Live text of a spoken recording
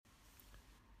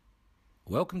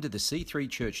Welcome to the C3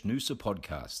 Church Noosa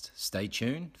podcast. Stay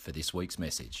tuned for this week's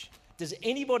message. Does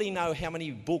anybody know how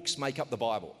many books make up the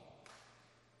Bible?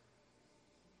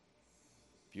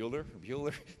 Bueller?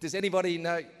 Does anybody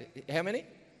know how many?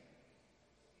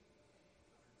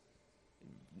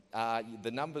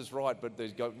 The number's right, but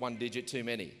there's got one digit too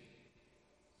many.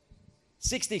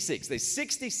 66. There's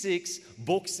 66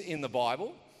 books in the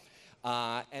Bible.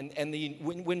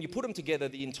 When you put them together,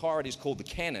 the entirety is called the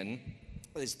canon.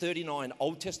 There's 39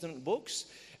 Old Testament books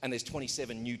and there's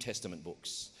 27 New Testament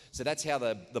books. So that's how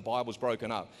the Bible's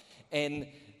broken up. And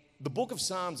the book of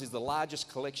Psalms is the largest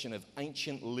collection of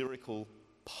ancient lyrical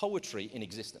poetry in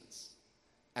existence.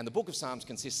 And the book of Psalms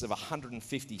consists of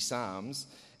 150 psalms,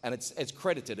 and it's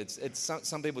credited.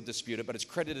 Some people dispute it, but it's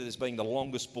credited as being the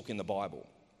longest book in the Bible.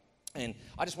 And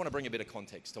I just want to bring a bit of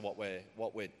context to what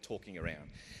we're talking around.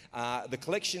 The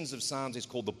collections of psalms is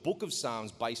called the Book of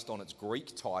Psalms based on its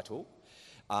Greek title.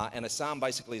 And a psalm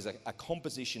basically is a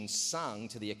composition sung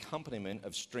to the accompaniment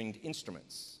of stringed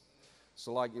instruments.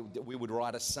 So like we would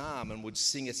write a psalm and would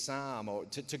sing a psalm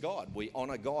to God. We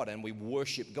honor God and we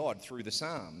worship God through the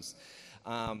psalms.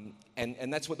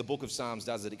 And that's what the book of Psalms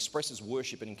does. It expresses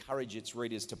worship and encourages its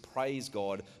readers to praise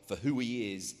God for who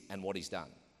he is and what he's done.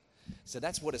 So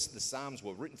that's what the Psalms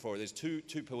were written for. There's two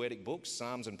poetic books,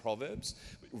 Psalms and Proverbs,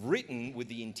 written with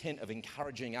the intent of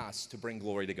encouraging us to bring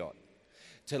glory to God,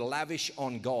 to lavish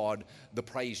on God the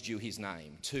praise due his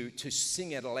name, to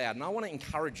sing it aloud. And I want to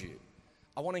encourage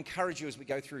you as we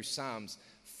go through Psalms,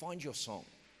 find your song.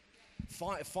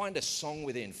 Find a song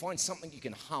within. Find something you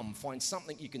can hum. Find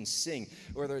something you can sing.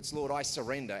 Whether it's, Lord, I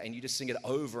surrender, and you just sing it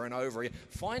over and over again.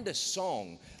 Find a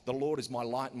song, the Lord is my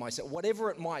light and my salvation,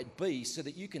 whatever it might be, so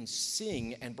that you can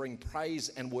sing and bring praise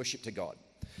and worship to God.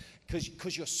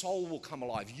 Because your soul will come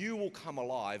alive. You will come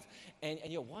alive. And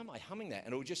you're, why am I humming that?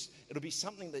 And it'll be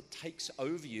something that takes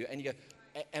over you. And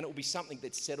it will be something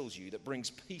that settles you, that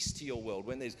brings peace to your world.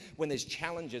 When there's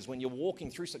challenges, when you're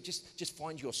walking through stuff, just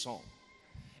find your song.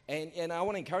 And I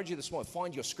want to encourage you this morning,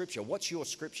 find your scripture. What's your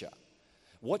scripture?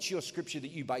 What's your scripture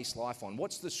that you base life on?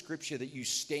 What's the scripture that you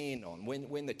stand on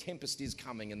when the tempest is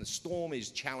coming and the storm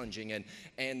is challenging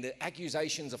and the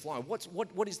accusations are flying?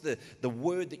 What is the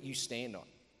word that you stand on?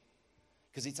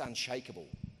 Because it's unshakable.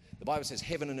 The Bible says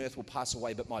heaven and earth will pass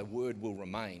away, but my word will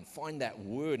remain. Find that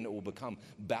word and it will become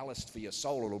ballast for your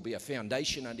soul. It will be a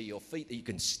foundation under your feet that you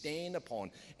can stand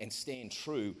upon and stand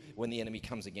true when the enemy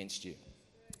comes against you.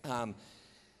 How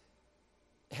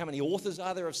many authors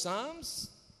are there of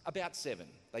Psalms? About 7.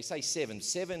 They say 7.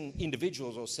 7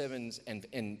 individuals or 7s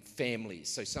and families.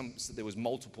 So there was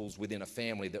multiples within a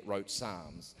family that wrote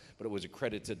Psalms, but it was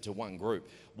accredited to one group.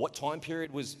 What time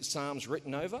period was Psalms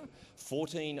written over?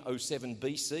 1407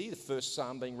 BC, the first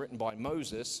Psalm being written by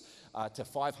Moses, to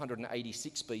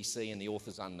 586 BC, and the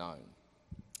author's unknown.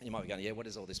 And you might be going, yeah, what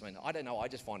does all this mean? I don't know, I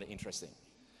just find it interesting.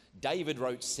 David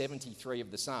wrote 73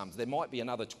 of the Psalms. There might be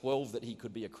another 12 that he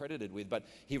could be accredited with, but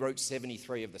he wrote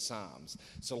 73 of the Psalms.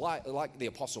 So like the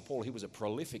Apostle Paul, he was a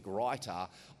prolific writer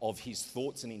of his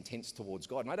thoughts and intents towards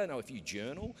God. And I don't know if you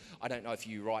journal, I don't know if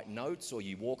you write notes or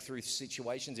you walk through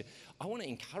situations. I want to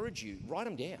encourage you, write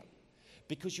them down.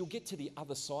 Because you'll get to the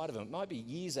other side of it. It might be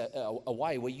years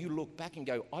away where you look back and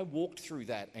go, I walked through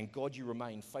that and God, you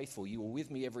remained faithful. You were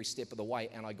with me every step of the way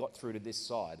and I got through to this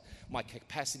side. My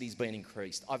capacity's been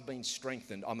increased. I've been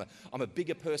strengthened. I'm a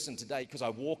bigger person today because I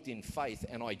walked in faith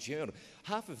and I journaled.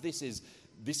 Half of this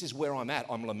is where I'm at.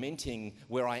 I'm lamenting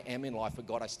where I am in life, but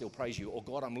God, I still praise you. Or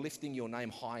God, I'm lifting your name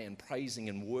high and praising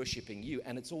and worshiping you.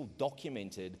 And it's all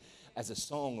documented as a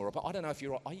song I don't know if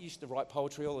I used to write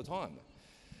poetry all the time.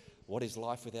 What is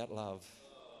life without love?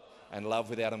 And love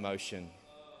without emotion?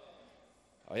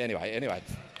 Oh, anyway,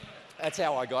 that's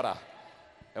how I got her.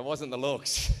 It wasn't the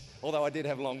looks, although I did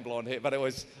have long blonde hair, but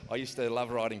I used to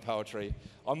love writing poetry.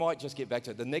 I might just get back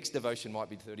to it. The next devotion might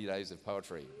be 30 days of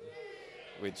poetry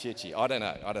with Chichi. I don't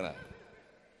know.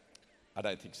 I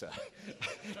don't think so.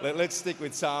 Let's stick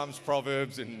with Psalms,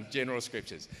 Proverbs, and general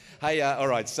scriptures. Hey, all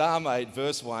right, Psalm 8,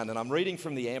 verse 1, and I'm reading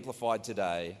from the Amplified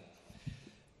today.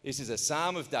 This is a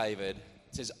Psalm of David.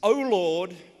 It says, O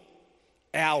Lord,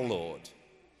 our Lord,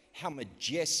 how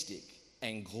majestic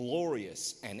and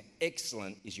glorious and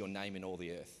excellent is your name in all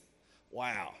the earth.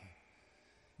 Wow.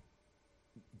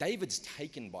 David's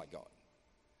taken by God.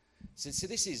 So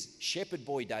this is shepherd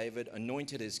boy David,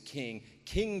 anointed as king,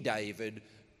 King David,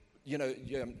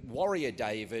 warrior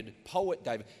David, poet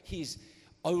David. He's,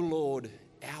 O Lord,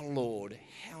 our Lord,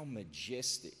 how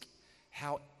majestic,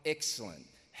 how excellent,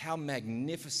 how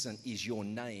magnificent is your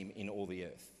name in all the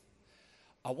earth.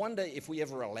 I wonder if we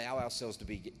ever allow ourselves to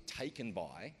be taken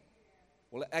by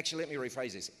Well, actually, let me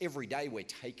rephrase this. Every day we're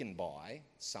taken by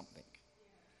something.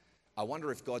 I wonder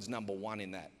if God's number one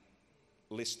in that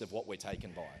list of what we're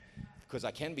taken by. Because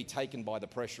I can be taken by the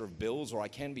pressure of bills, or I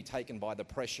can be taken by the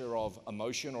pressure of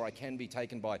emotion, or I can be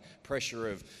taken by pressure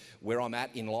of where I'm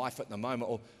at in life at the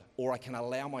moment, or I can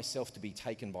allow myself to be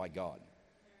taken by God.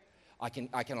 I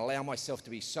can allow myself to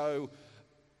be so,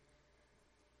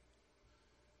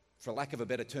 for lack of a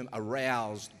better term,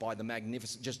 aroused by the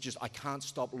magnificent, just I can't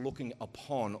stop looking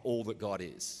upon all that God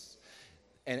is.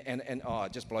 And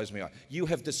it just blows me away. You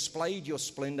have displayed your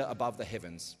splendor above the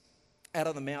heavens. Out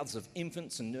of the mouths of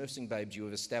infants and nursing babes you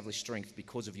have established strength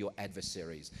because of your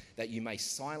adversaries, that you may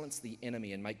silence the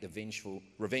enemy and make the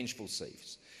revengeful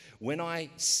cease. When I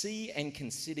see and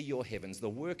consider your heavens, the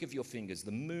work of your fingers,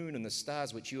 the moon and the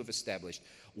stars which you have established,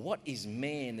 what is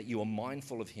man that you are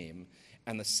mindful of him,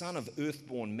 and the son of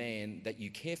earthborn man that you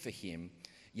care for him?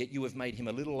 Yet you have made him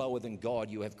a little lower than God.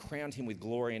 You have crowned him with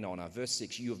glory and honor. Verse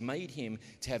 6, you have made him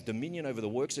to have dominion over the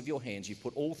works of your hands. You've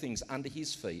put all things under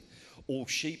his feet, all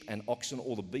sheep and oxen,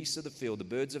 all the beasts of the field, the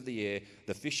birds of the air,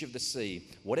 the fish of the sea,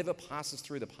 whatever passes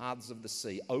through the paths of the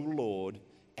sea. O Lord,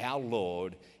 our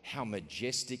Lord, how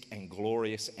majestic and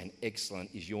glorious and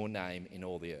excellent is your name in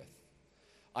all the earth.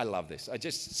 I love this.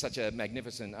 Just such a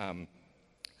magnificent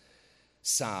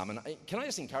psalm. And can I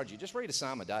just encourage you, just read a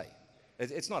psalm a day.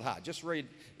 It's not hard. Just read,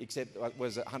 except,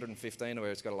 was it 115,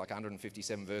 where it's got like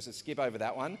 157 verses? Skip over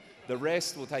that one. The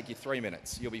rest will take you 3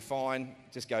 minutes. You'll be fine.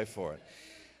 Just go for it.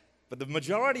 But the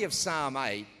majority of Psalm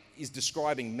 8 is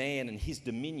describing man and his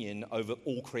dominion over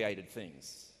all created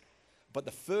things. But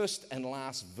the first and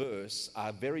last verse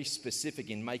are very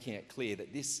specific in making it clear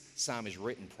that this psalm is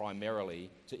written primarily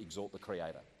to exalt the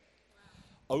Creator.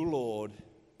 O Lord,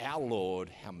 our Lord,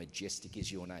 how majestic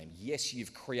is your name. Yes,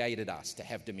 you've created us to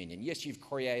have dominion. Yes, you've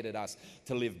created us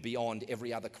to live beyond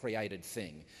every other created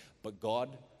thing. But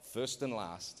God, first and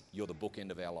last, you're the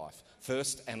bookend of our life.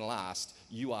 First and last,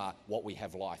 you are what we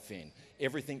have life in.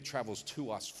 Everything travels to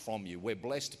us from you. We're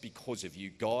blessed because of you.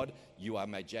 God, you are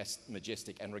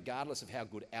majestic. And regardless of how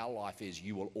good our life is,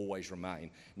 you will always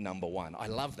remain number one. I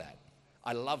love that.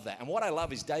 I love that. And what I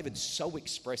love is David's so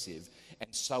expressive and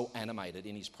so animated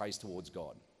in his praise towards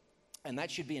God. And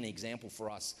that should be an example for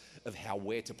us of how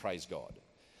we're to praise God.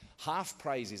 Half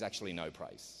praise is actually no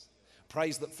praise.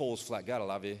 Praise that falls flat. God, I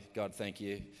love you. God, thank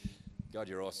you. God,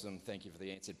 you're awesome. Thank you for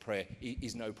the answered prayer.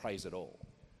 Is no praise at all.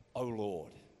 Oh Lord,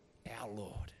 our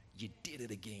Lord, you did it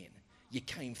again. You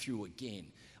came through again.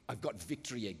 I've got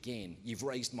victory again. You've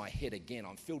raised my head again.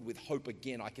 I'm filled with hope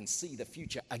again. I can see the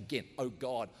future again. Oh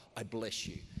God, I bless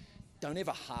you. Don't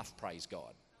ever half praise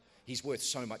God. He's worth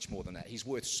so much more than that. He's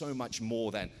worth so much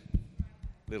more than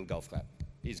little golf clap.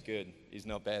 He's good. He's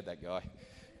not bad, that guy.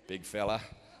 Big fella.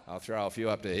 I'll throw a few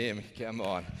up to him. Come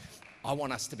on. I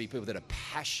want us to be people that are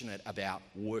passionate about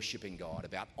worshiping God,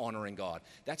 about honoring God.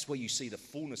 That's where you see the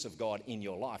fullness of God in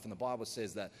your life. And the Bible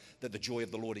says that the joy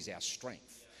of the Lord is our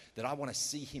strength. That I want to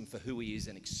see him for who he is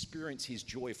and experience his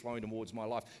joy flowing towards my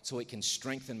life so it can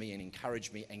strengthen me and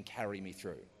encourage me and carry me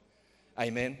through.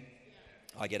 Amen?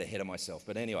 I get ahead of myself.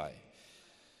 But anyway,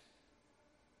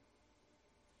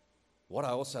 what I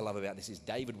also love about this is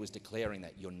David was declaring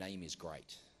that your name is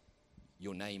great.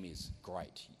 Your name is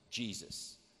great.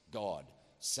 Jesus, God,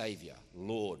 Savior,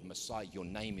 Lord, Messiah, your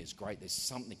name is great. There's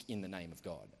something in the name of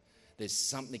God. There's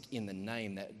something in the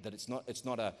name that it's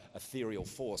not a ethereal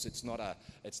force. It's not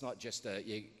just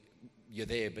you're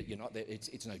there, but you're not there.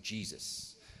 It's no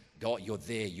Jesus. God, you're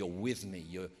there. You're with me.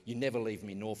 You never leave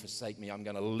me nor forsake me. I'm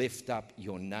going to lift up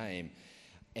your name.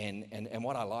 And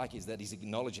what I like is that he's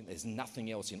acknowledging there's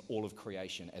nothing else in all of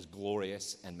creation as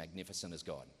glorious and magnificent as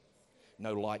God.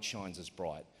 No light shines as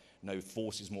bright. No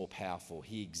force is more powerful.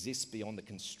 He exists beyond the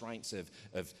constraints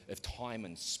of time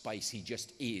and space. He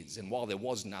just is. And while there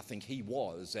was nothing, he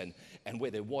was. And where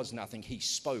there was nothing, he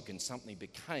spoke and something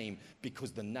became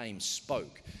because the name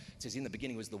spoke. It says in the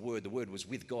beginning was the Word was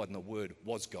with God, and the Word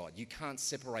was God. You can't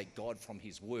separate God from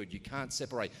his word. You can't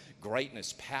separate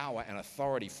greatness, power, and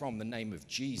authority from the name of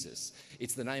Jesus.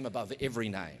 It's the name above every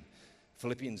name.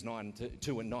 Philippians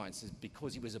 2 and 9 says,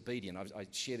 because he was obedient, I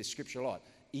share this scripture a lot,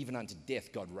 even unto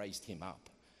death God raised him up.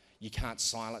 You can't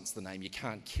silence the name. You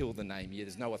can't kill the name.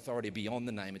 There's no authority beyond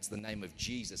the name. It's the name of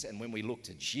Jesus. And when we look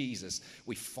to Jesus,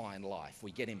 we find life.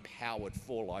 We get empowered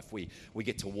for life. We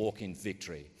get to walk in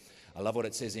victory. I love what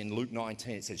it says in Luke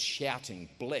 19. It says, shouting,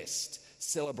 blessed,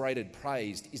 celebrated,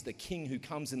 praised, is the King who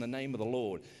comes in the name of the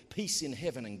Lord. Peace in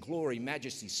heaven and glory,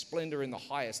 majesty, splendor in the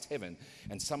highest heaven.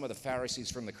 And some of the Pharisees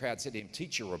from the crowd said to him,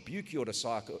 Teacher, rebuke your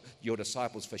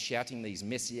disciples for shouting these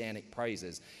messianic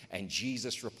praises. And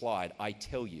Jesus replied, I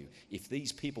tell you, if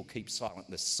these people keep silent,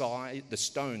 the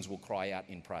stones will cry out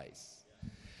in praise.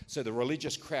 So the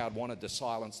religious crowd wanted to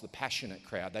silence the passionate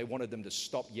crowd. They wanted them to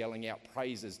stop yelling out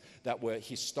praises that were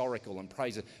historical and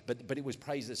praises, but it was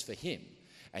praises for him.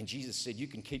 And Jesus said, you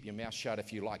can keep your mouth shut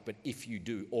if you like, but if you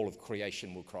do, all of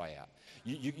creation will cry out.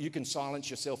 You can silence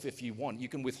yourself if you want. You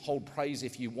can withhold praise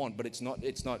if you want, but it's not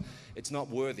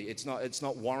worthy. It's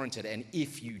not warranted. And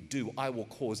if you do, I will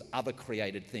cause other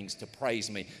created things to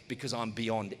praise me because I'm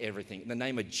beyond everything. The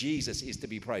name of Jesus is to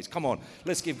be praised. Come on,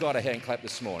 let's give God a hand clap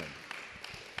this morning.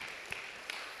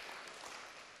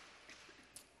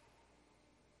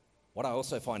 What I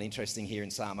also find interesting here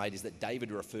in Psalm 8 is that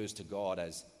David refers to God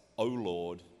as, O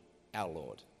Lord, our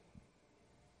Lord.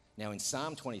 Now in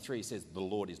Psalm 23, he says, the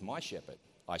Lord is my shepherd,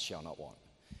 I shall not want.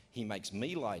 He makes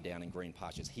me lie down in green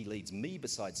pastures. He leads me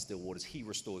beside still waters. He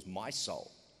restores my soul.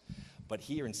 But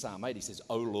here in Psalm 8, he says,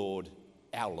 O Lord,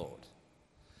 our Lord.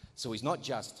 So he's not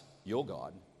just your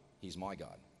God, he's my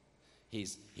God. He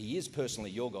is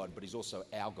personally your God, but he's also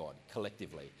our God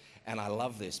collectively. And I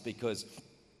love this because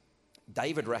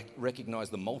David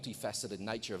recognized the multifaceted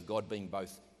nature of God being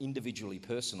both individually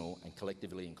personal and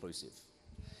collectively inclusive.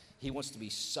 He wants to be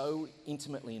so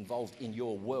intimately involved in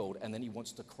your world, and then he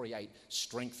wants to create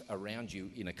strength around you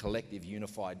in a collective,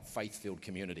 unified, faith-filled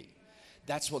community.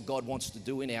 That's what God wants to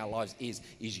do in our lives is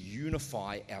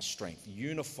unify our strength,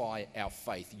 unify our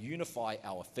faith, unify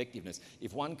our effectiveness.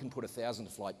 If one can put 1,000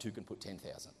 to flight, two can put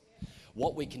 10,000.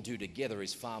 What we can do together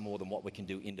is far more than what we can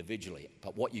do individually,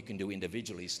 but what you can do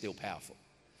individually is still powerful.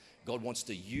 God wants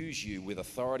to use you with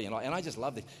authority, and I just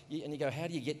love this. And you go, how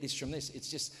do you get this from this? It's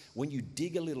just when you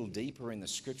dig a little deeper in the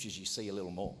scriptures, you see a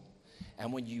little more.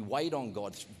 And when you wait on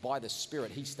God by the Spirit,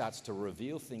 he starts to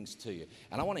reveal things to you.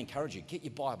 And I want to encourage you, get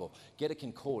your Bible, get a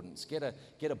concordance, get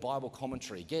a Bible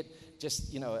commentary, get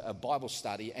just, a Bible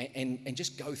study and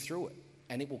just go through it.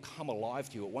 And it will come alive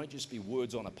to you. It won't just be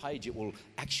words on a page. It will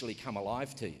actually come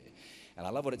alive to you. And I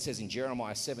love what it says in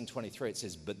Jeremiah 7:23. It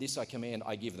says, but this I command,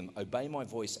 I give them, obey my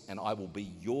voice, and I will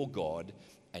be your God,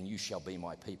 and you shall be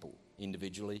my people,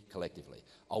 individually, collectively.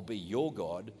 I'll be your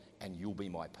God, and you'll be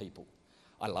my people.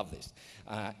 I love this.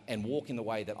 And walk in the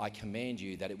way that I command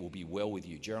you, that it will be well with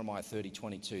you. Jeremiah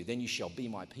 30:22. Then you shall be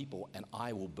my people, and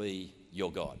I will be your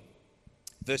God.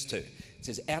 Verse 2, it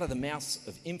says, out of the mouths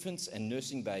of infants and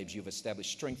nursing babes you have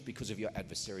established strength because of your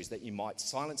adversaries, that you might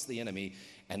silence the enemy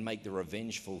and make the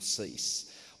revengeful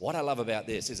cease. What I love about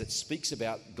this is it speaks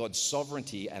about God's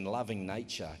sovereignty and loving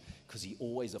nature because he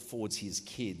always affords his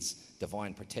kids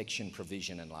divine protection,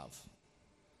 provision, and love.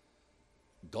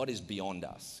 God is beyond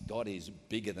us. God is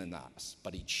bigger than us,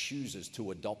 but he chooses to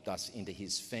adopt us into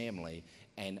his family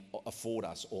and afford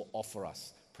us or offer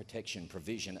us protection,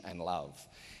 provision, and love.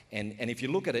 And if you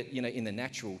look at it, in the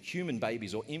natural, human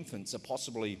babies or infants are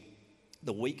possibly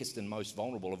the weakest and most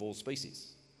vulnerable of all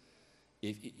species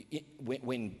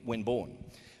when born.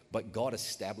 But God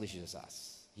establishes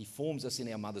us. He forms us in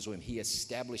our mother's womb. He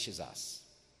establishes us.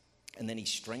 And then he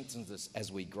strengthens us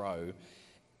as we grow,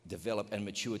 develop, and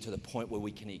mature to the point where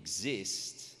we can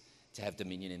exist to have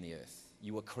dominion in the earth.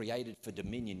 You were created for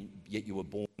dominion, yet you were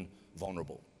born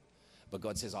vulnerable. But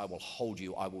God says, I will hold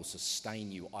you, I will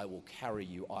sustain you, I will carry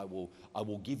you, I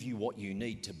will give you what you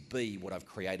need to be what I've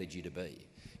created you to be.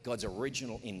 God's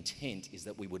original intent is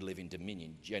that we would live in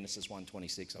dominion. Genesis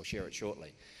 1:26, I'll share it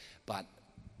shortly. But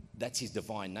that's his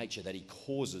divine nature, that he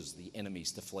causes the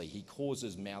enemies to flee. He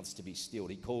causes mouths to be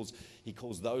stilled. He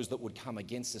calls those that would come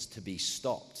against us to be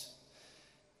stopped.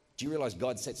 Do you realize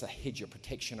God sets a hedge of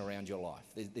protection around your life?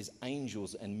 There's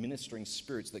angels and ministering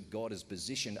spirits that God has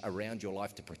positioned around your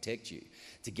life to protect you,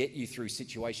 to get you through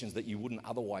situations that you wouldn't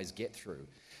otherwise get through.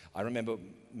 I remember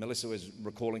Melissa was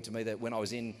recalling to me that when I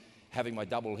was in having my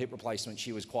double hip replacement,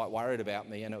 she was quite worried about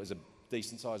me, and it was a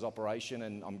decent sized operation,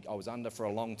 and I was under for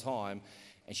a long time.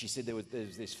 And she said there was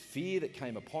this fear that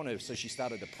came upon her, so she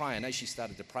started to pray. And as she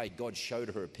started to pray, God showed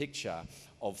her a picture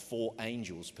of 4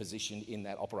 angels positioned in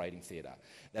that operating theatre.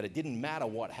 That it didn't matter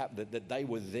what happened, that they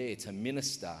were there to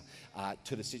minister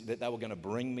that they were going to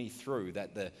bring me through,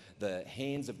 that the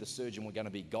hands of the surgeon were going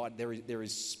to be guided. There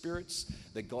is spirits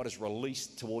that God has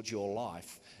released towards your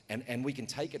life, and we can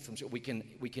take it from, we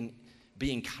can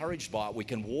be encouraged by it, we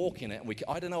can walk in it.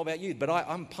 I don't know about you, but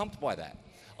I'm pumped by that.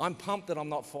 I'm pumped that I'm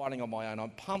not fighting on my own. I'm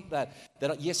pumped that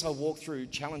yes, I walk through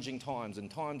challenging times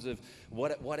and times of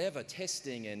whatever,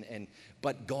 testing,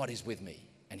 but God is with me,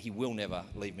 and he will never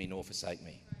leave me nor forsake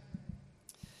me.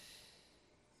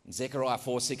 In Zechariah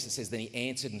 4:6 it says, "Then he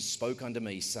answered and spoke unto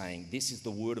me, saying, This is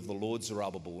the word of the Lord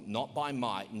Zerubbabel, not by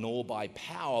might nor by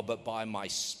power, but by my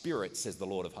spirit, says the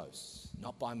Lord of hosts."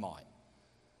 Not by might,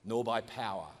 nor by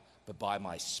power, but by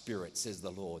my spirit, says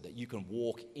the Lord. That you can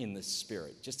walk in the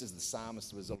spirit, just as the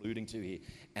psalmist was alluding to here,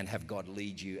 and have God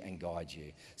lead you and guide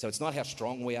you. So it's not how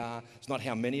strong we are, it's not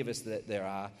how many of us that there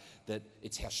are, that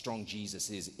it's how strong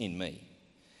Jesus is in me.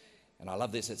 And I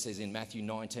love this. It says in Matthew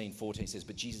 19:14, it says,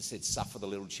 "But Jesus said, Suffer the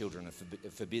little children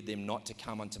and forbid them not to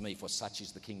come unto me, for such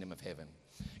is the kingdom of heaven."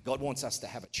 God wants us to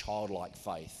have a childlike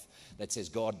faith that says,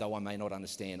 "God, though I may not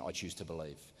understand, I choose to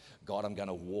believe. God, I'm going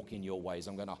to walk in your ways.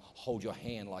 I'm going to hold your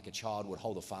hand like a child would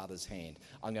hold a father's hand.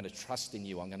 I'm going to trust in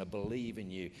you. I'm going to believe in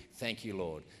you. Thank you,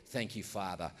 Lord. Thank you,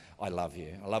 Father. I love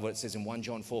you." I love what it says in 1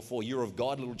 John 4:4. "You're of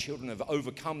God, little children, have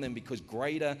overcome them, because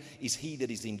greater is he that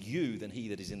is in you than he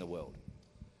that is in the world."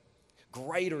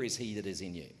 Greater is he that is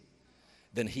in you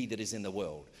than he that is in the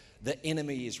world. The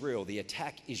enemy is real. The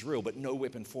attack is real, but no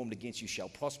weapon formed against you shall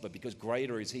prosper, because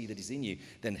greater is he that is in you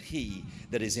than he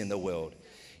that is in the world.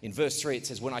 In verse 3 it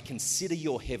says, "When I consider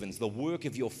your heavens, the work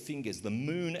of your fingers, the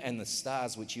moon and the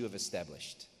stars which you have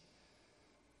established."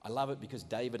 I love it because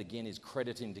David again is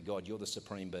crediting to God, "You're the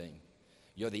supreme being.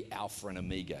 You're the Alpha and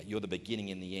Omega. You're the beginning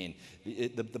and the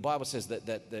end." The Bible says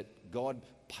that God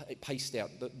paced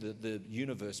out the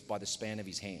universe by the span of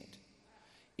his hand.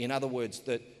 In other words,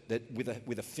 that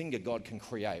with a finger God can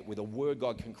create, with a word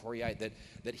God can create,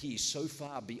 that he is so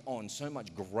far beyond, so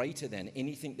much greater than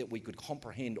anything that we could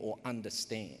comprehend or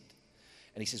understand.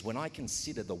 And he says, "When I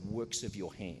consider the works of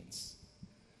your hands,"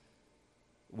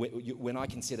 when I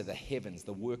consider the heavens,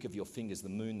 the work of your fingers, the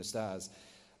moon, the stars,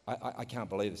 I can't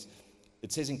believe this.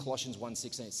 It says in Colossians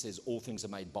 1:16, it says, "All things are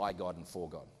made by God and for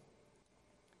God."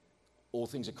 All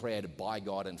things are created by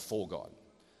God and for God.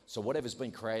 So whatever's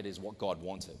been created is what God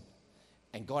wanted.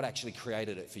 And God actually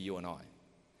created it for you and I.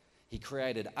 He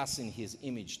created us in his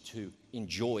image to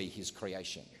enjoy his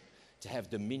creation, to have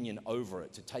dominion over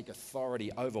it, to take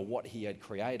authority over what he had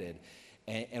created.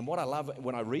 And what I love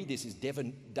when I read this is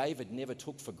David never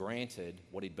took for granted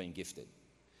what he'd been gifted.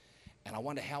 And I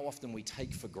wonder how often we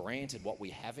take for granted what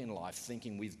we have in life,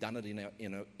 thinking we've done it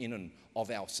in and of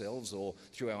ourselves or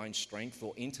through our own strength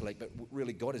or intellect, but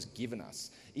really God has given us,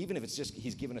 even if it's just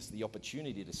he's given us the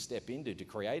opportunity to step into, to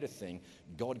create a thing,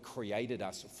 God created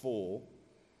us for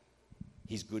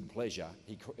his good pleasure.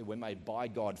 We're made by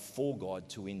God for God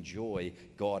to enjoy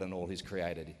God and all he's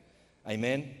created.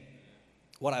 Amen?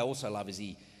 What I also love is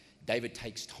David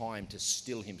takes time to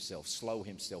still himself, slow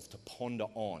himself, to ponder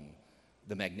on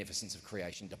the magnificence of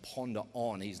creation, to ponder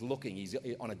on. He's looking, he's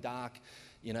on a dark,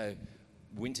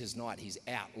 winter's night, he's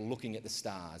out looking at the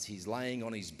stars. He's laying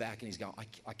on his back and he's going,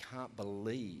 I can't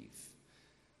believe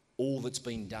all that's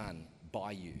been done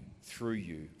by you, through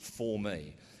you, for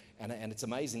me. And it's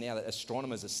amazing now that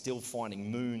astronomers are still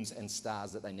finding moons and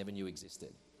stars that they never knew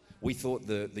existed. We thought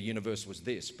the universe was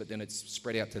this, but then it's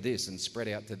spread out to this and spread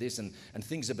out to this, and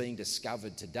things are being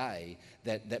discovered today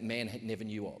that man had never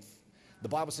knew of. The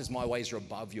Bible says, "My ways are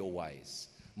above your ways.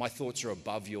 My thoughts are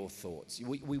above your thoughts."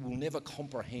 We will never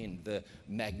comprehend the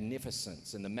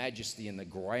magnificence and the majesty and the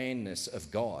grandness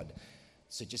of God.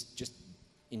 So just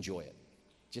enjoy it.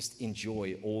 Just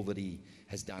enjoy all that he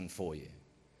has done for you.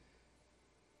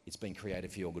 It's been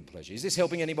created for your good pleasure. Is this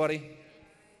helping anybody?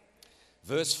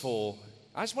 Verse 4.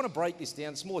 I just want to break this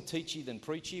down. It's more teachy than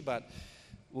preachy, but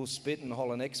we'll spit and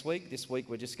holler next week. This week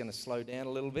we're just going to slow down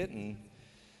a little bit. And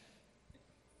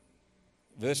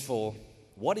verse 4,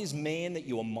 "What is man that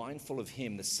you are mindful of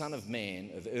him, the son of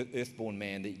man, of earthborn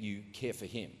man, that you care for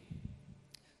him?"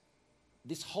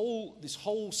 This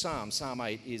whole psalm, Psalm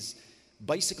 8, is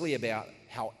basically about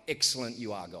how excellent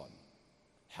you are, God.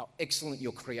 How excellent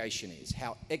your creation is.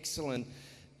 How excellent,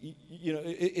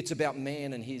 it's about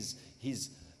man and his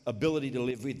ability to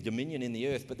live with dominion in the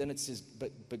earth. But then it says,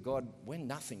 but God, we're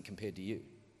nothing compared to you.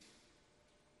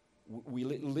 We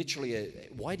literally,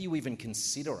 why do you even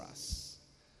consider us?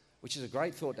 Which is a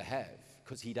great thought to have,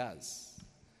 because he does.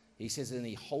 He says, and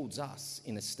he holds us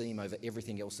in esteem over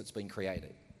everything else that's been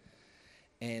created.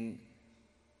 And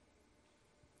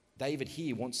David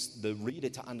here wants the reader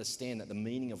to understand that the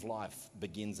meaning of life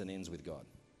begins and ends with God.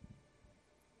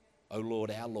 O Lord,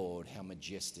 our Lord, how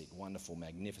majestic, wonderful,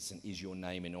 magnificent is your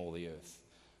name in all the earth.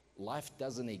 Life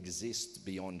doesn't exist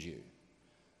beyond you.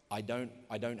 I don't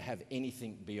have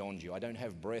anything beyond you. I don't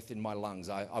have breath in my lungs.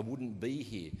 I wouldn't be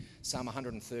here. Psalm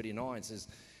 139 says,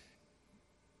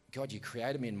 God, you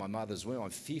created me in my mother's womb. I'm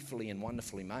fearfully and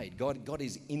wonderfully made. God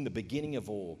is in the beginning of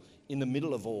all, in the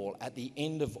middle of all, at the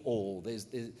end of all.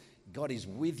 God is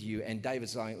with you. And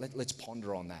David's saying, let's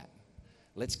ponder on that.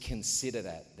 Let's consider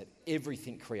that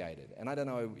everything created, and I don't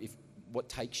know if what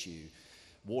takes you,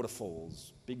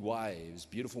 waterfalls, big waves,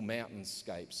 beautiful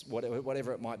mountainscapes,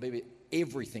 whatever it might be, but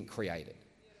everything created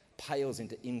pales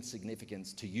into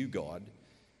insignificance to you, God,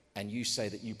 and you say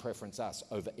that you preference us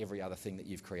over every other thing that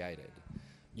you've created.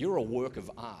 You're a work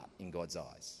of art in God's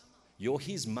eyes. You're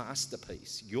his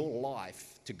masterpiece. Your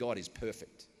life to God is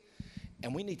perfect.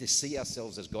 And we need to see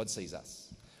ourselves as God sees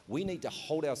us. We need to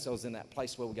hold ourselves in that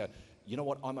place where we go, you know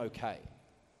what, I'm okay.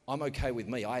 I'm okay with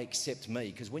me. I accept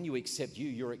me. Because when you accept you,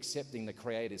 you're accepting the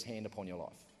Creator's hand upon your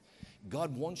life.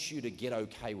 God wants you to get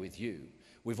okay with you.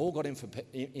 We've all got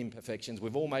imperfections.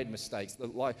 We've all made mistakes.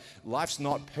 Life's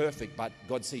not perfect, but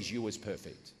God sees you as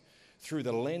perfect. Through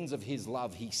the lens of his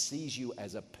love, he sees you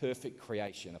as a perfect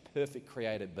creation, a perfect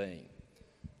created being.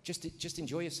 Just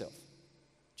enjoy yourself.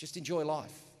 Just enjoy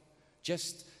life.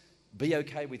 Just be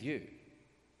okay with you.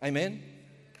 Amen?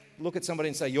 Look at somebody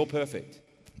and say, you're perfect.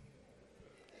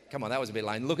 Come on, that was a bit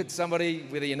lame. Look at somebody,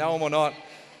 whether you know them or not.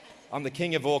 I'm the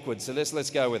king of awkward, so let's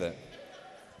go with it.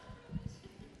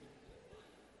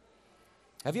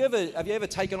 Have you ever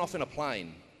taken off in a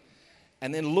plane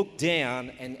and then looked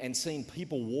down and seen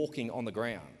people walking on the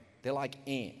ground? They're like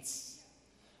ants.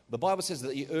 The Bible says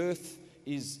that the earth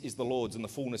is the Lord's and the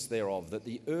fullness thereof, that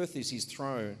the earth is his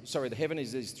throne, the heaven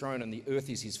is his throne and the earth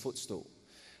is his footstool.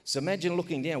 So imagine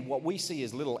looking down, what we see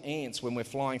as little ants when we're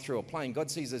flying through a plane, God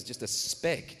sees as just a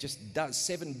speck, just does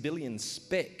 7 billion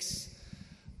specks.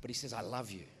 But he says, I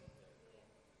love you.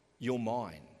 You're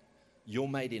mine. You're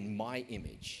made in my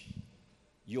image.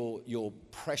 You're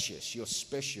precious. You're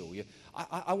special.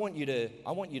 I want you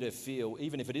to feel,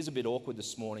 even if it is a bit awkward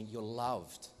this morning, you're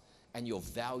loved and you're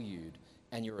valued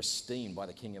and you're esteemed by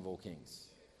the King of all kings,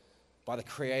 by the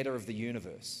Creator of the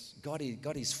universe. God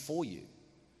is for you.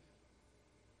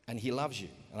 And he loves you.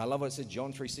 And I love what it said,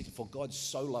 John 3:16, for God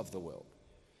so loved the world.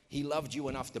 He loved you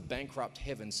enough to bankrupt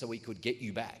heaven so he could get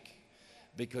you back.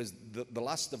 Because the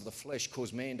lust of the flesh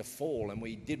caused man to fall, and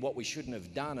we did what we shouldn't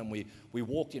have done, and we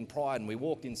walked in pride, and we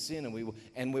walked in sin,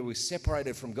 and we were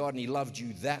separated from God, and he loved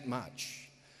you that much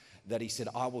that he said,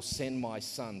 I will send my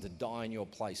son to die in your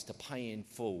place, to pay in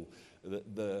full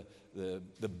the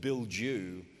bill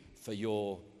due for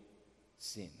your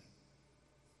sin.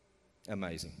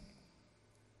 Amazing.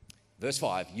 Verse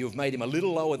 5, you have made him a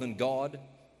little lower than God,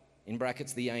 in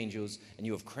brackets the angels, and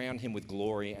you have crowned him with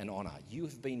glory and honor. You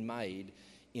have been made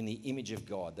in the image of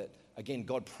God. That, again,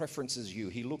 God preferences you.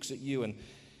 He looks at you, and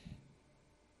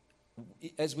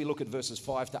as we look at verses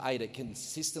 5 to 8, it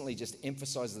consistently just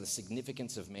emphasizes the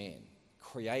significance of man,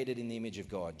 created in the image of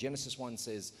God. Genesis 1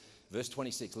 says, verse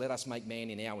 26, let us make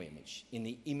man in our image. In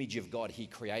the image of God, he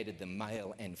created them,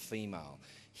 male and female.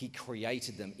 He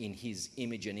created them in his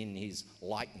image and in his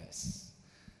likeness.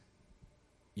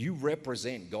 You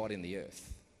represent God in the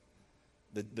earth.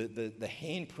 The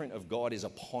handprint of God is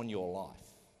upon your life.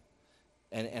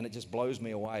 And it just blows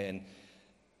me away. And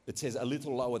it says a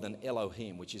little lower than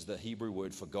Elohim, which is the Hebrew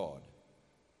word for God.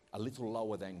 A little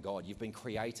lower than God. You've been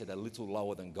created a little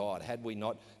lower than God. Had we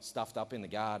not stuffed up in the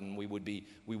garden, we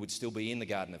would still be in the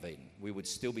Garden of Eden. We would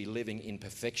still be living in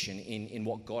perfection in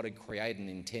what God had created and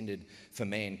intended for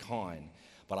mankind.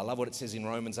 But I love what it says in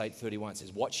Romans 8:31. It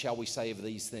says, what shall we say of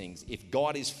these things? If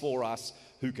God is for us,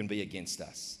 who can be against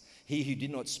us? He who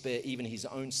did not spare even his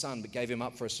own son, but gave him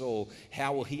up for us all,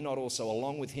 how will he not also,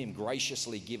 along with him,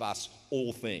 graciously give us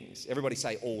all things? Everybody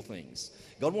say all things.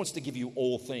 God wants to give you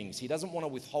all things. He doesn't want to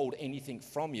withhold anything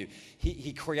from you.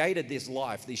 He created this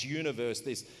life, this universe,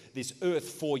 this earth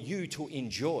for you to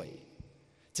enjoy,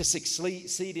 to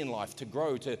succeed in life, to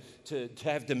grow, to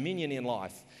have dominion in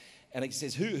life. And it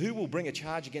says, who will bring a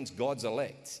charge against God's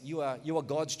elect? You are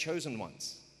God's chosen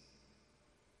ones.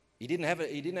 He didn't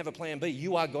have a plan B.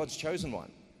 You are God's chosen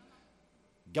one.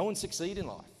 Go and succeed in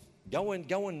life. Go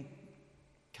and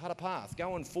cut a path.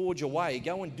 Go and forge a way.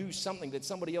 Go and do something that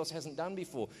somebody else hasn't done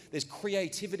before. There's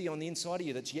creativity on the inside of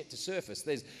you that's yet to surface.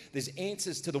 There's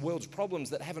answers to the world's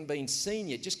problems that haven't been seen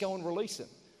yet. Just go and release them.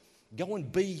 Go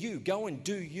and be you. Go and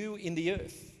do you in the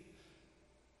earth.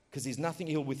 Because there's nothing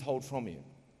he'll withhold from you.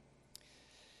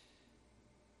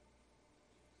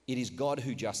 It is God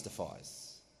who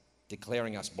justifies,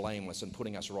 declaring us blameless and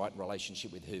putting us right in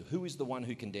relationship with who? Who is the one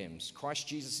who condemns? Christ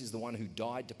Jesus is the one who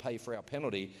died to pay for our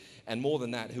penalty, and more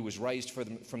than that, who was raised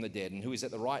from the dead, and who is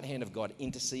at the right hand of God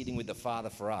interceding with the Father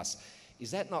for us.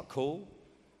 Is that not cool?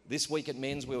 This week at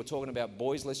Men's, we were talking about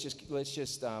boys. Let's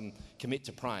just commit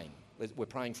to praying. We're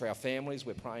praying for our families.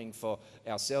 We're praying for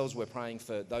ourselves. We're praying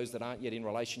for those that aren't yet in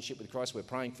relationship with Christ. We're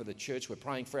praying for the church. We're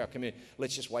praying for our community.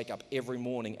 Let's just wake up every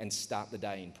morning and start the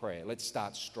day in prayer. Let's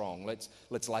start strong.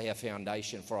 Let's lay our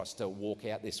foundation for us to walk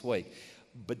out this week.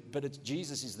 But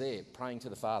Jesus is there praying to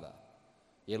the Father.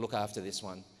 Yeah, look after this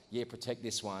one. Yeah, protect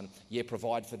this one. Yeah,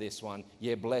 provide for this one.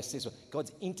 Yeah, bless this one.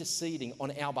 God's interceding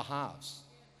on our behalves.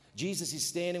 Jesus is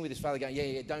standing with his Father going,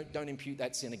 yeah, don't impute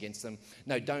that sin against them.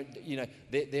 No, don't,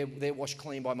 they're washed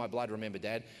clean by my blood, remember,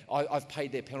 Dad. I've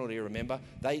paid their penalty, remember.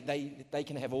 They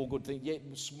can have all good things. Yeah,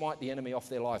 smite the enemy off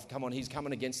their life. Come on, he's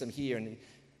coming against them here. And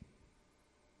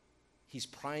he's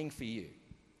praying for you.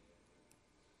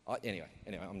 Anyway,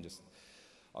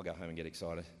 I'll go home and get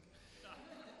excited.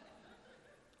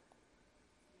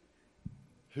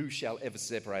 Who shall ever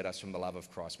separate us from the love of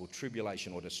Christ? Will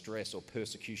tribulation or distress or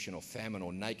persecution or famine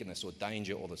or nakedness or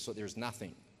danger or the sort? There is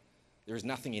nothing. There is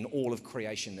nothing in all of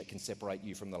creation that can separate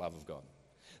you from the love of God.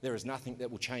 There is nothing that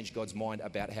will change God's mind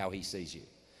about how he sees you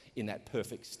in that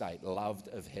perfect state, loved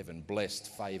of heaven,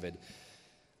 blessed, favoured,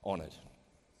 honoured.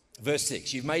 Verse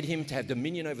 6, you've made him to have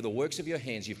dominion over the works of your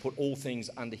hands. You've put all things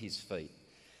under his feet.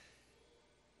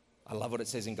 I love what it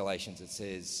says in Galatians. It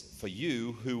says, for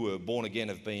you who were born again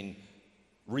have been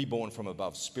reborn from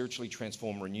above, spiritually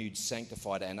transformed, renewed,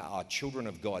 sanctified, and are children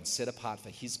of God, set apart for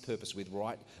his purpose with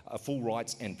full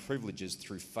rights and privileges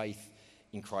through faith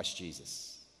in Christ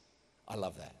Jesus. I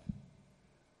love that.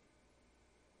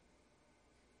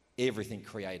 Everything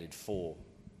created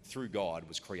through God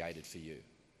was created for you.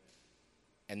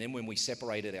 And then when we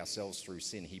separated ourselves through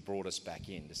sin, he brought us back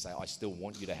in to say, I still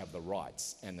want you to have the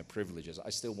rights and the privileges. I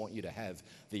still want you to have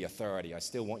the authority. I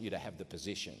still want you to have the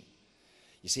position.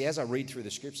 You see, as I read through the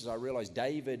scriptures, I realize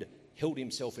David held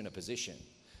himself in a position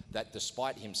that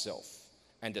despite himself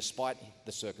and despite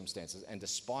the circumstances and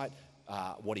despite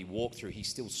what he walked through, he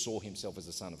still saw himself as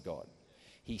the Son of God.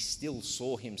 He still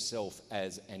saw himself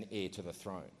as an heir to the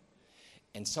throne.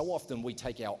 And so often we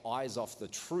take our eyes off the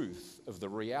truth of the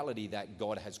reality that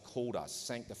God has called us,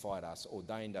 sanctified us,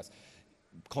 ordained us,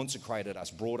 consecrated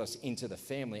us, brought us into the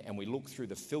family, and we look through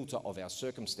the filter of our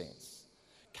circumstance,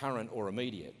 current or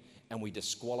immediate, and we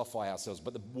disqualify ourselves.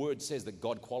 But the word says that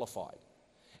God qualified.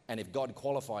 And if God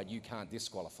qualified, you can't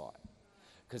disqualify.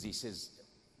 Because he says,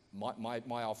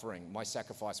 my offering, my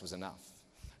sacrifice was enough.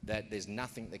 That there's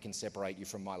nothing that can separate you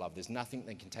from my love. There's nothing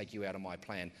that can take you out of my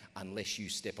plan unless you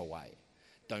step away.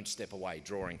 Don't step away,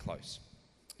 drawing close.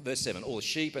 Verse 7, all the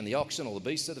sheep and the oxen, all the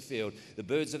beasts of the field, the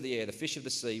birds of the air, the fish of the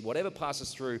sea, whatever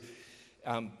passes through,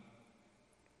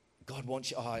 God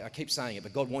wants you, I keep saying it,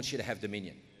 but God wants you to have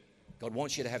dominion. God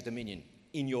wants you to have dominion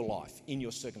in your life, in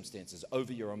your circumstances,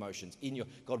 over your emotions.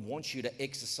 God wants you to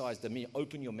exercise dominion.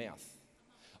 Open your mouth.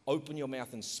 Open your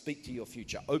mouth and speak to your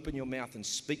future. Open your mouth and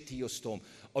speak to your storm.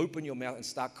 Open your mouth and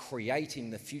start creating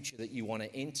the future that you want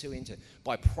to enter into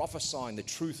by prophesying the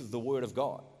truth of the Word of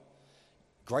God.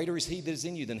 Greater is he that is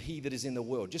in you than he that is in the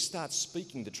world. Just start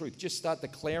speaking the truth. Just start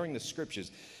declaring the scriptures.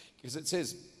 Because it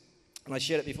says, and I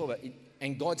shared it before, but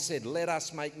and God said, let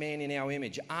us make man in our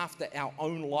image, after our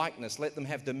own likeness. Let them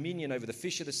have dominion over the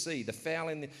fish of the sea, the fowl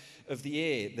of the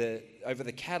air, over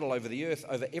the cattle, over the earth,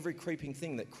 over every creeping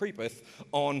thing that creepeth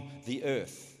on the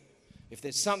earth. If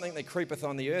there's something that creepeth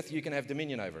on the earth, you can have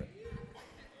dominion over it.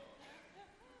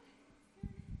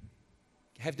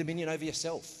 Have dominion over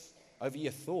yourself, over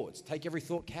your thoughts. Take every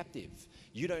thought captive.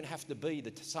 You don't have to be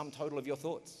the sum total of your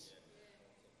thoughts.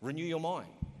 Renew your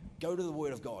mind. Go to the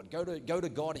Word of God. Go to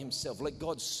God himself. Let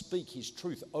God speak his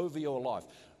truth over your life.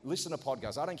 Listen to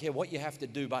podcasts. I don't care what you have to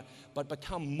do, but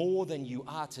become more than you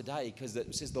are today, because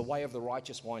it says the way of the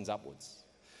righteous winds upwards.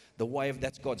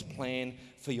 That's God's plan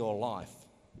for your life.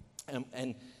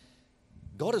 And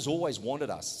God has always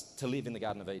wanted us to live in the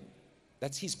Garden of Eden.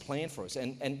 That's his plan for us.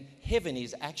 And heaven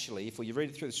is actually, if you read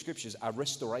it through the scriptures, a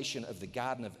restoration of the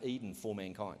Garden of Eden for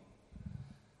mankind.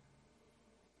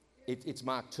 It's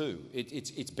Mark 2.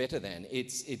 It's better than.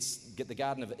 The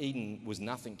Garden of Eden was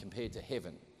nothing compared to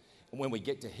heaven. And when we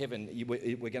get to heaven,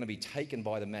 we're going to be taken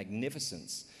by the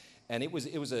magnificence. And it was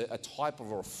a type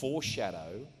of, or a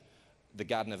foreshadow, the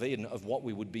Garden of Eden, of what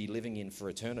we would be living in for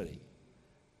eternity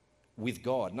with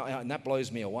God. And that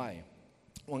blows me away.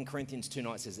 1 Corinthians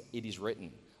 2:9 says, it is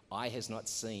written, eye has not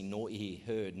seen, nor ear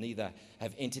heard, neither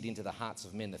have entered into the hearts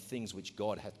of men the things which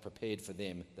God hath prepared for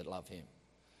them that love him.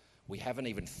 We haven't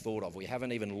even thought of, we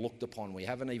haven't even looked upon, we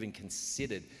haven't even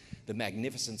considered the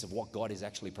magnificence of what God is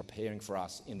actually preparing for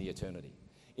us in the eternity,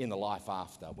 in the life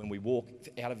after, when we walk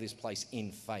out of this place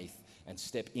in faith and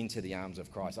step into the arms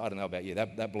of Christ. I don't know about you,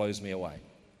 that blows me away.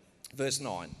 Verse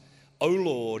 9, O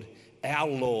Lord, our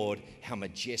Lord, how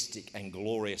majestic and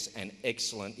glorious and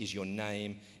excellent is your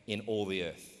name in all the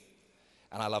earth.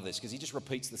 And I love this because he just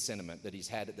repeats the sentiment that he's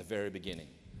had at the very beginning.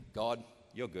 God,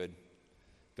 you're good.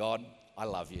 God, I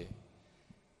love you.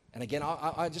 And again,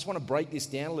 I just want to break this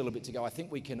down a little bit to go, I think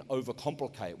we can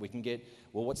overcomplicate. We can get,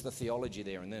 well, what's the theology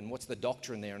there? And then what's the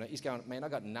doctrine there? And he's going, man, I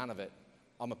got none of it.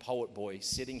 I'm a poet boy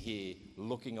sitting here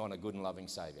looking on a good and loving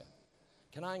Saviour.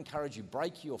 Can I encourage you,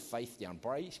 break your faith down,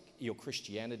 break your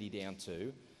Christianity down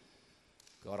to,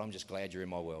 God, I'm just glad you're in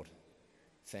my world.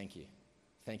 Thank you.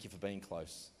 Thank you for being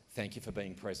close. Thank you for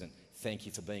being present. Thank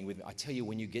you for being with me. I tell you,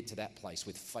 when you get to that place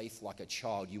with faith like a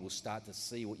child, you will start to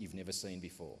see what you've never seen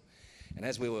before. And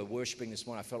as we were worshiping this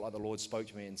morning, I felt like the Lord spoke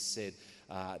to me and said,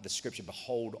 the scripture,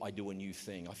 behold, I do a new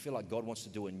thing. I feel like God wants to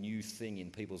do a new thing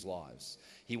in people's lives.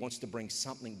 He wants to bring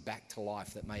something back to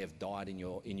life that may have died in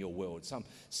your world, some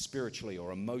spiritually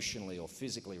or emotionally or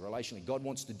physically, relationally. God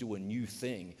wants to do a new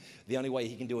thing. The only way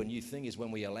he can do a new thing is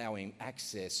when we allow him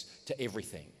access to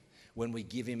everything. When we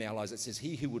give him our lives. It says,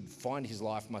 he who would find his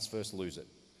life must first lose it.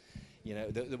 You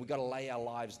know, we've got to lay our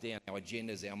lives down, our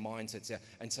agendas, our mindsets,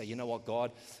 and say, you know what,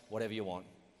 God, whatever you want,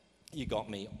 you got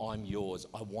me, I'm yours.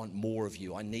 I want more of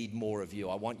you. I need more of you.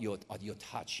 I want your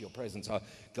touch, your presence. Oh,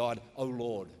 God, oh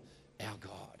Lord, our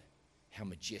God, how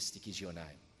majestic is your name.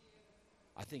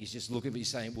 I think he's just looking at me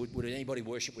saying, would anybody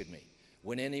worship with me?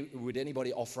 Would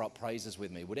anybody offer up praises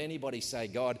with me? Would anybody say,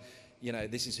 God, you know,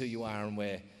 this is who you are and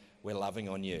we're loving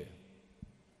on you?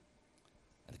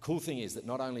 And the cool thing is that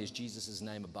not only is Jesus'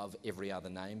 name above every other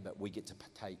name, but we get to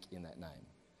partake in that name.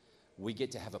 We get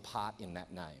to have a part in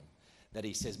that name. That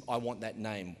he says, I want that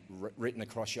name written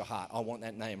across your heart. I want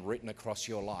that name written across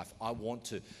your life. I want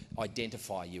to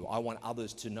identify you. I want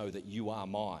others to know that you are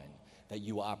mine, that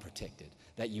you are protected,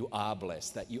 that you are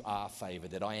blessed, that you are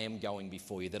favored, that I am going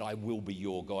before you, that I will be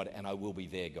your God and I will be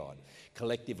their God,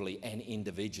 collectively and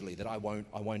individually, that I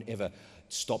won't ever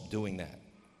stop doing that.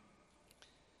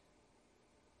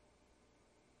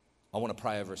 I want to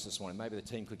pray over us this morning. Maybe the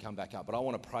team could come back up, but I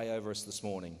want to pray over us this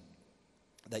morning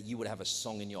that you would have a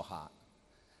song in your heart,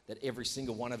 that every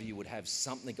single one of you would have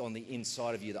something on the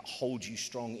inside of you that holds you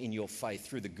strong in your faith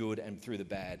through the good and through the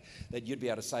bad, that you'd be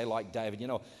able to say like David, you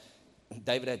know,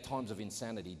 David had times of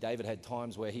insanity. David had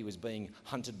times where he was being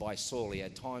hunted by Saul. He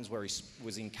had times where he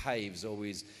was in caves or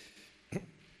was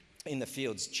in the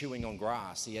fields chewing on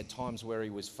grass. He had times where he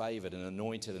was favored and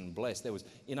anointed and blessed.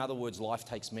 In other words, life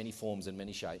takes many forms and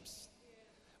many shapes.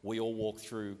 We all walk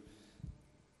through,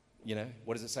 you know,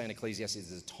 what does it say in Ecclesiastes?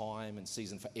 There's a time and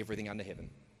season for everything under heaven.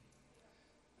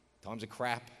 Times of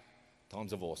crap,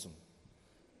 times of awesome.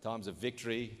 Times of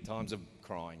victory, times of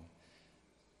crying.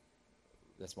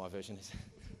 That's my version.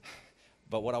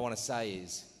 But what I want to say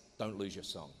is, don't lose your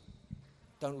song.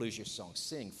 Don't lose your song.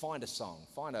 Sing. Find a song.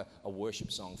 Find a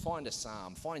worship song. Find a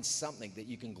psalm. Find something that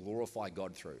you can glorify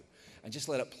God through. And just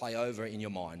let it play over in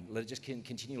your mind. Let it just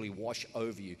continually wash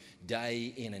over you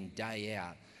day in and day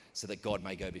out so that God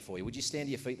may go before you. Would you stand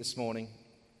to your feet this morning?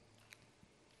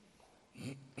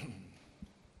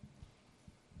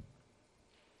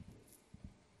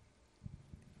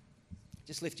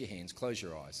 Just lift your hands. Close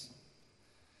your eyes.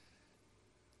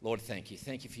 Lord, thank you.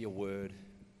 Thank you for your word.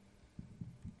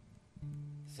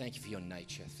 Thank you for your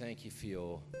nature. Thank you for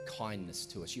your kindness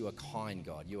to us. You are kind,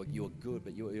 God. You are good,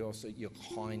 but you're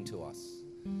kind to us.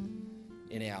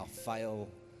 In our frail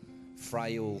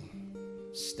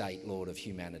state, Lord, of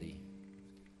humanity,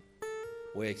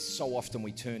 where so often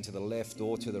we turn to the left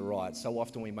or to the right. So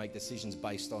often we make decisions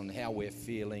based on how we're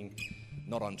feeling,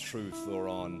 not on truth or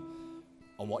on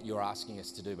what you're asking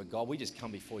us to do. But God, we just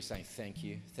come before you saying thank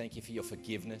you. Thank you for your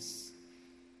forgiveness.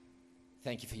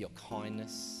 Thank you for your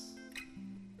kindness.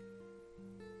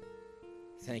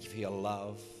 Thank you for your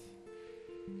love.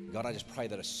 God, I just pray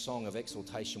that a song of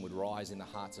exaltation would rise in the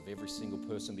hearts of every single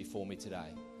person before me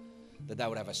today. That they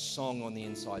would have a song on the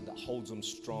inside that holds them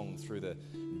strong through the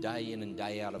day in and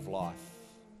day out of life.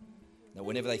 That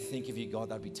whenever they think of you, God,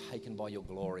 they'd be taken by your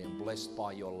glory and blessed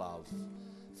by your love.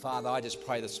 Father, I just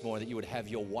pray this morning that you would have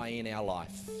your way in our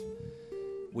life.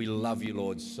 We love you,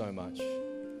 Lord, so much.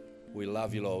 We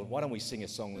love you, Lord. Why don't we sing a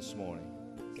song this morning?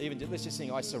 Let's just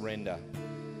sing I Surrender.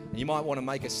 And you might want to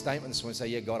make a statement this morning and say,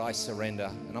 yeah, God, I surrender.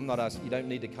 And I'm not asking, you don't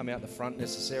need to come out the front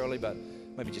necessarily, but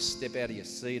maybe just step out of your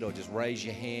seat or just raise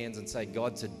your hands and say,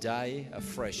 God, today,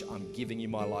 afresh, I'm giving you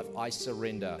my life. I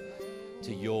surrender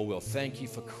to your will. Thank you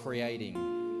for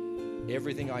creating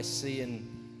everything I see and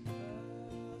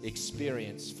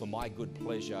experience for my good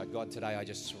pleasure. God, today I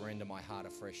just surrender my heart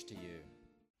afresh to you.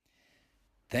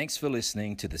 Thanks for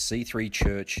listening to the C3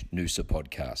 Church Noosa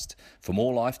podcast. For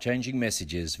more life-changing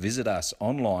messages, visit us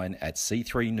online at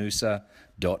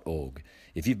c3noosa.org.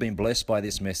 If you've been blessed by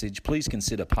this message, please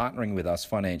consider partnering with us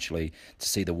financially to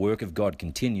see the work of God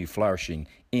continue flourishing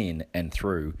in and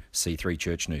through C3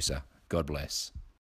 Church Noosa. God bless.